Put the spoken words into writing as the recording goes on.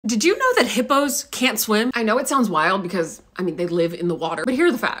Did you know that hippos can't swim? I know it sounds wild because, I mean, they live in the water, but here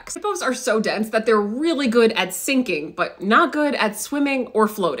are the facts. Hippos are so dense that they're really good at sinking, but not good at swimming or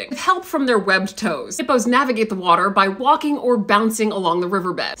floating. With help from their webbed toes, hippos navigate the water by walking or bouncing along the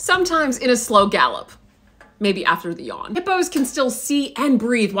riverbed, sometimes in a slow gallop. Maybe after the yawn. Hippos can still see and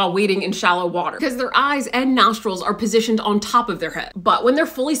breathe while wading in shallow water because their eyes and nostrils are positioned on top of their head. But when they're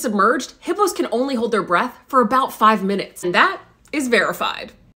fully submerged, hippos can only hold their breath for about 5 minutes, and that is verified.